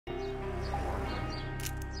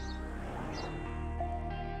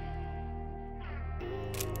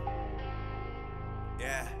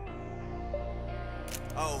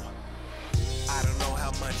Oh, I don't know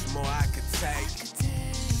how much more I could take.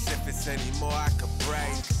 'Cause if it's any more, I could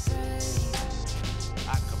break.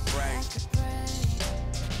 I could break.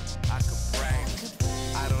 I could break.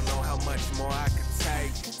 I don't know how much more I could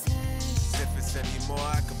take. 'Cause if it's any more,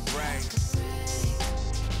 I could break.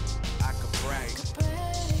 I could break.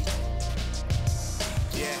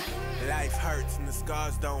 Yeah, life hurts and the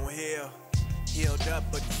scars don't heal. Healed up,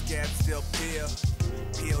 but the scabs still peel.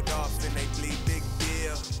 Peeled off and they bleed, big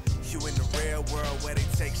deal. You in the real world where they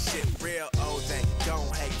take shit real. Oh, they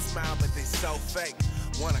don't hate, smile, but they so fake.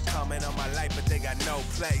 Wanna comment on my life, but they got no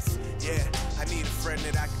place. Yeah, I need a friend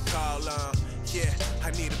that I can call on. Yeah,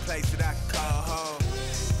 I need a place that I can call home.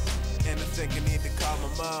 And I think I need to call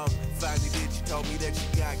my mom. Finally did, she told me that she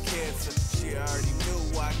got cancer. She already knew,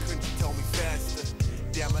 why couldn't she told me faster?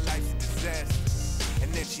 Damn, my life's a disaster.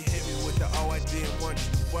 And then she hit me with the, oh, I didn't want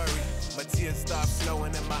you to worry. My tears start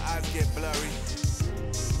flowing and my eyes get blurry.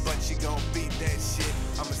 But she gon' beat that shit.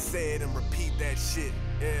 I'ma say it and repeat that shit,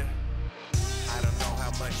 yeah. I don't know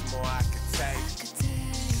how much more I could take.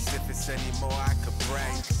 'Cause if it's any more, I could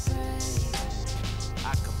break.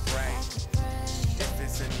 I could break. If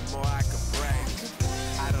it's any more, I could break.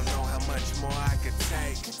 I don't know how much more I could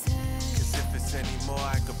take. 'Cause if it's any more,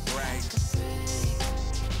 I could break.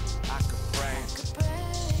 I could break.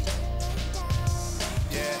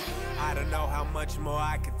 Yeah, I don't know how much more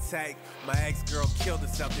I could take. My ex-girl killed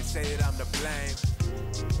herself, they say that I'm to blame.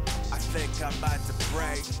 I think I'm about to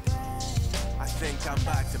break. I think I'm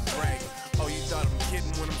about to break. Oh, you thought I'm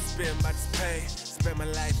kidding when I'm spitting about this pain. Spend my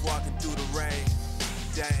life walking through the rain.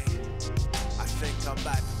 Dang, I think I'm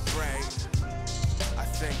about to break. I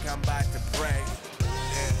think I'm about to break.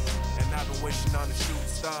 Yeah, and I've been wishing on a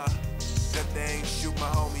shooting star that they ain't shoot my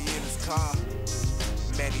homie in his car.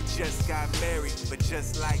 Man, he just got married, but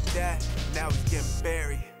just like that, now he's getting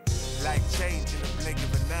buried. Life change in the blink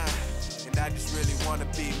of an eye, and I just really wanna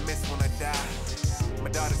be missed when I die. My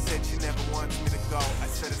daughter said she never wants me to go. I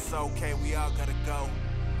said it's okay, we all gotta go.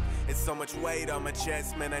 It's so much weight on my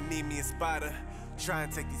chest, man, I need me a spotter. Try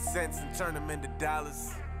and take these cents and turn them into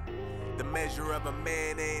dollars. The measure of a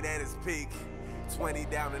man ain't at his peak. 20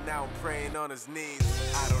 down and out praying on his knees.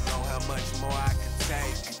 I don't know how much more I could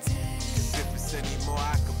take. 'Cause if it's any more,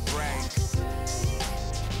 I could break.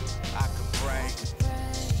 I could break.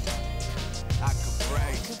 I could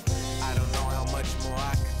break. I don't know how much more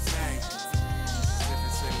I could